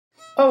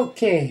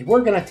Okay,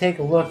 we're going to take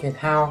a look at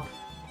how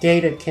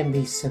data can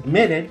be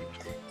submitted.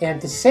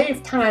 And to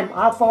save time,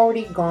 I've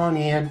already gone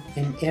in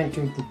and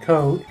entered the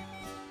code.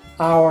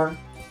 Our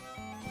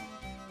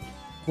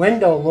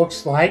window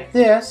looks like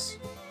this.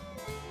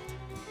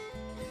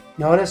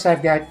 Notice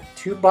I've got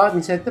two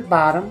buttons at the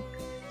bottom,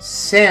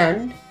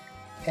 Send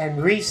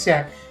and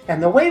Reset.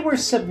 And the way we're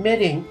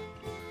submitting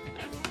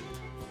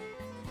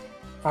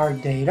our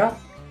data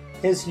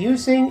is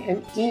using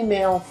an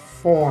email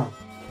form.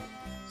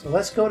 So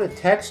let's go to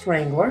Text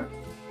Wrangler.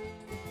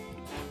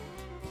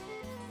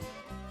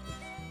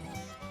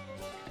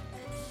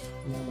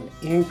 And I'm going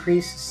to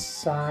increase the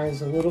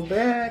size a little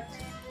bit.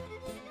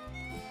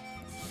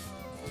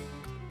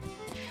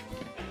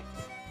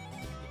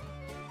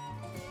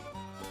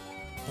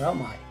 Well,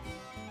 my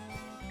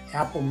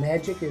Apple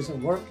Magic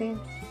isn't working,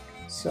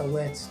 so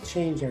let's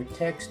change our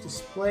text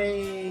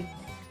display,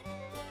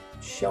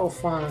 show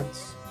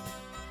fonts,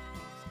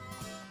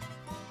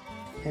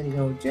 and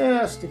go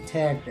just a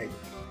tad bigger.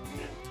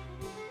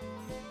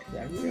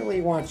 I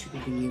really want you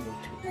to be able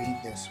to read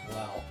this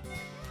well.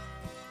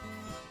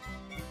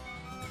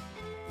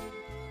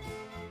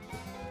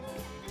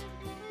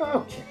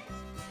 Okay.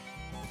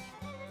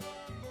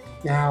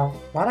 Now,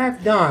 what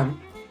I've done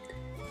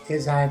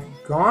is I've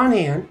gone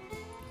in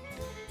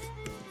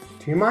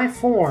to my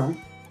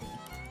form,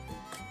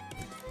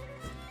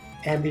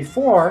 and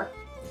before,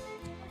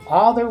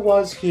 all there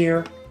was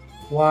here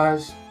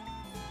was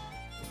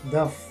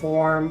the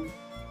form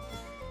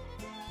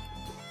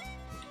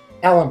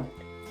element.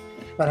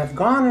 But I've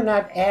gone and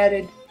I've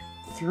added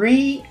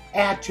 3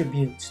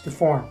 attributes to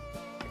form.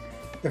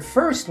 The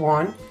first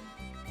one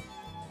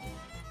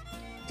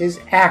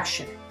is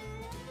action.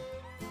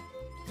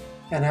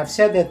 And I've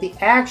said that the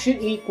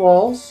action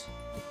equals,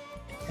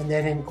 and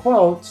then in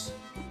quotes,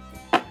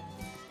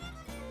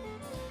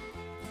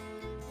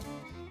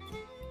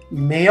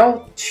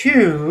 mail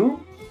to,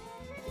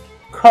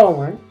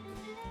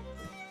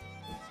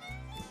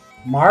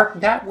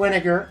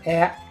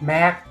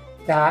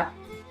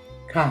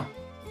 mark.winegar@mac.com.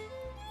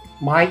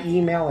 My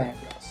email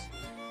address.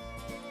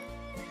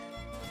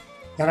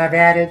 Then I've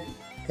added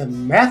the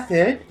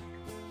method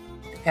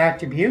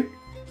attribute.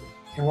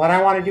 And what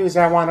I want to do is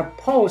I want to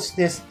post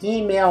this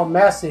email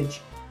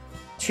message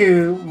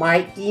to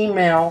my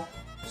email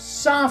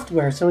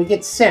software so it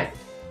gets sent.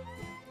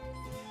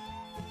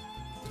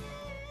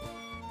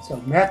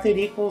 So method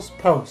equals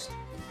post.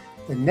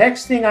 The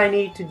next thing I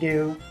need to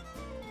do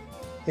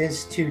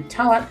is to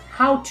tell it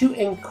how to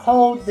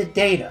encode the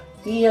data.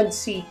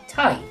 ENC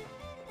type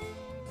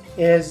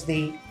is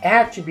the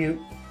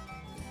attribute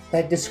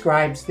that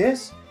describes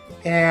this,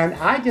 and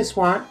I just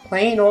want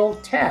plain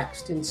old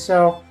text, and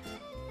so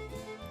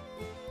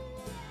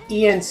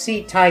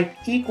ENC type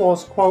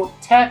equals quote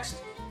text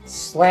 /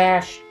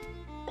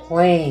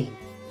 plain.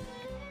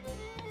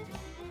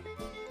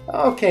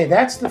 Okay,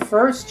 that's the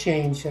first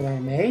change that I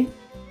made.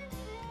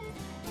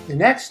 The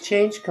next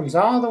change comes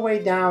all the way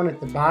down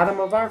at the bottom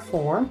of our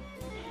form,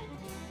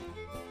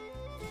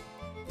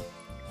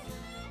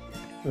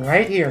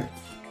 right here.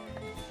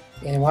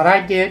 And what I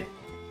did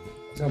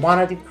is I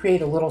wanted to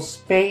create a little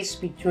space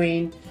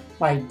between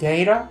my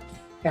data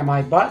and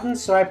my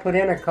buttons, so I put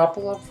in a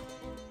couple of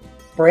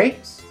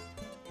breaks.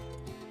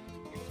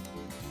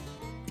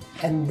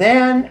 And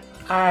then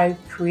I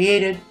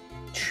created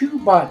 2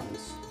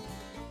 buttons.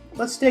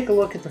 Let's take a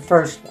look at the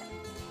first one.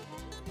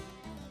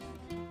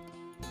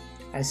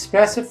 I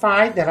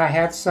specified that I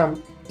have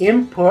some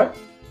input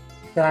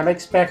that I'm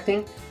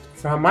expecting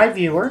from my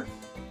viewer.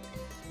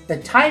 The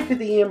type of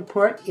the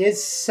input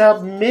is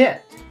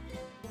submit.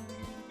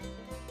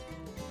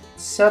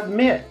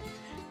 Submit,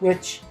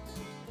 which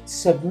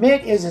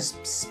submit is a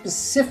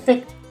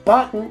specific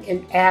button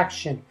in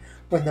action.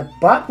 When the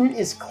button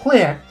is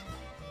clicked,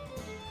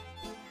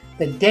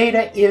 the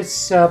data is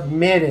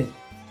submitted,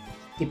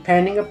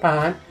 depending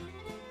upon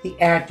the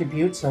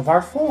attributes of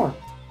our form.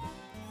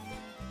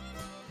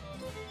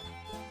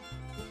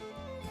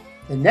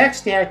 The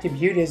next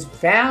attribute is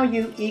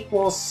value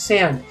equals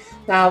send.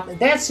 Now,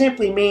 that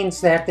simply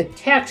means that the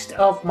text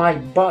of my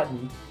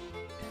button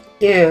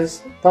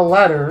is the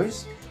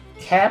letters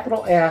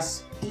capital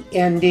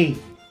S-E-N-D,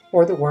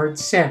 or the word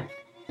send.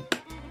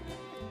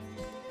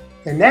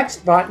 The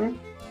next button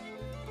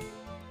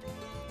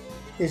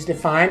is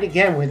defined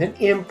again with an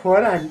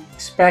input. I'm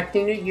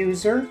expecting a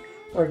user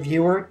or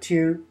viewer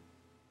to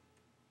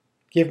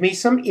give me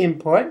some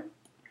input.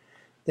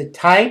 The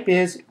type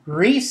is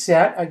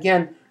reset.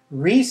 Again,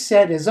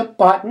 reset is a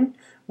button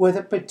with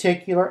a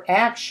particular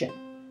action.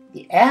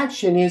 The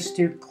action is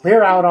to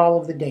clear out all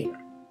of the data.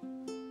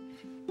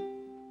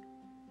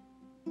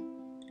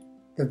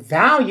 The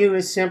value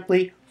is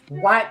simply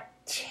what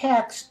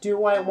text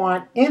do I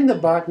want in the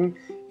button,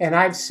 and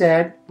I've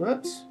said,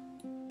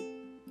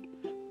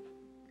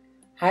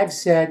 I've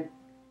said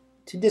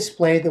to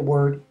display the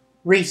word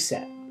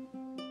reset.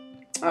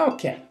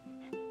 Okay,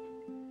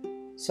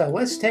 so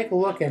let's take a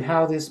look at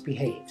how this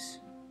behaves.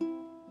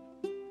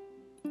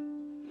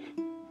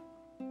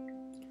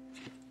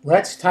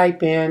 Let's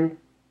type in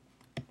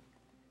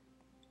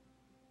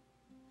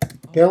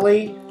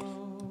Billy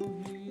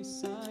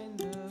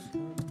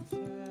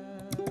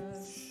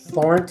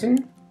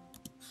Thornton.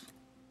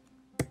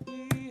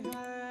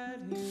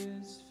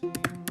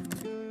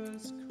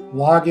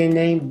 Login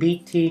name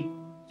BT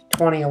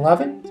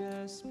 2011.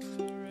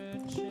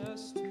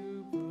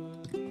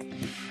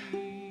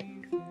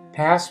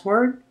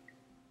 Password.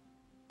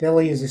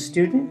 Billy is a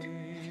student,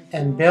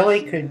 and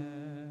Billy could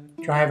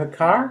drive a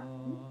car,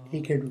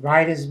 he could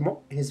ride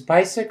his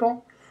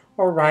bicycle,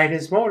 or ride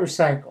his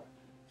motorcycle.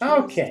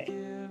 Okay.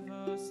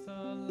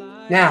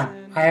 Now,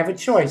 I have a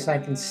choice. I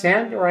can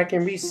send or I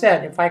can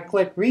reset. If I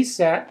click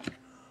reset,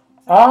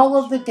 all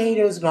of the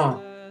data is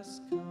gone.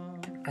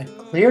 I've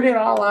cleared it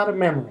all out of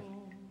memory.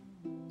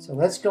 So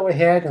let's go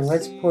ahead and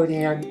let's put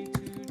in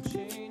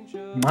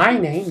my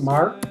name,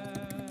 Mark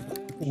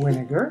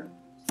Winegar.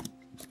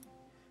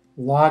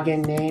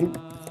 Login name,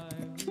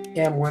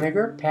 M.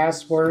 Winegar.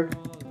 Password,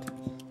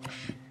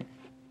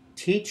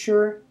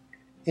 teacher.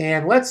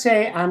 And let's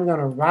say I'm going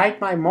to ride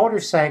my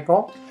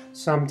motorcycle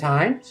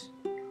sometimes.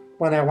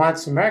 When I want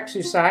some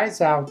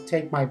exercise, I'll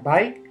take my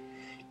bike.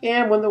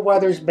 And when the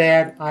weather's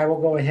bad, I will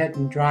go ahead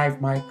and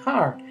drive my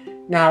car.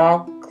 Now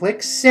I'll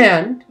click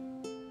send.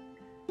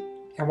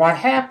 And what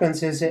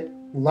happens is it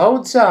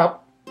loads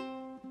up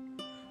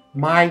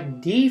my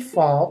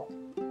default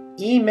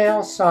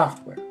email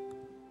software.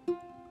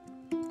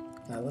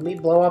 Now let me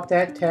blow up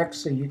that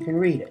text so you can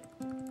read it.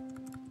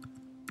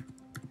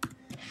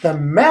 The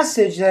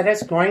message that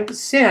it's going to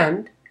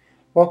send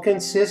will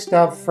consist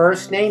of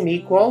first name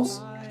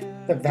equals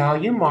the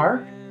value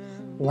Mark,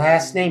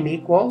 last name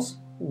equals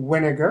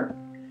Winegar,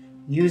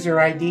 user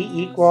ID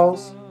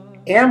equals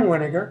M.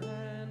 Winegar,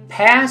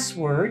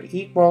 password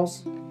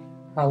equals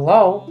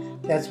hello,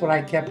 that's what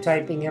I kept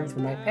typing in for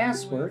my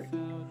password,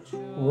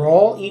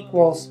 role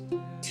equals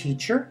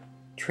teacher,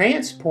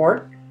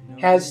 transport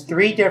has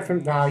 3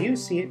 different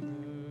values. See, it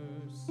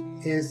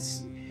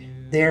is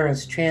there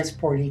as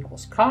transport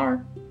equals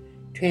car,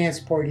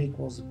 transport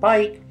equals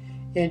bike,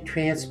 and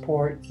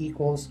transport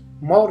equals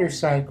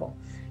motorcycle.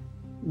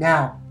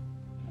 Now,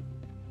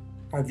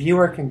 a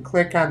viewer can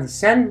click on the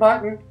send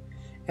button,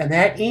 and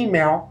that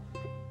email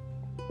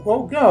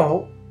will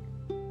go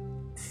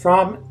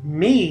from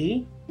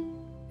me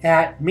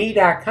at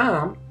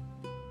me.com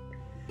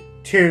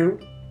to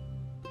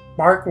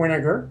Mark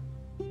Winegar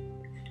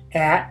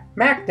at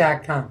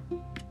mac.com.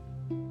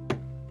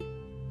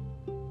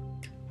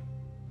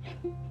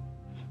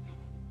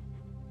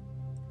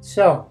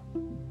 So,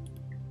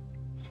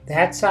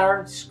 that's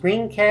our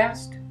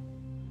screencast.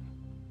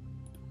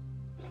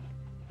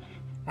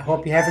 I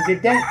hope you have a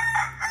good day.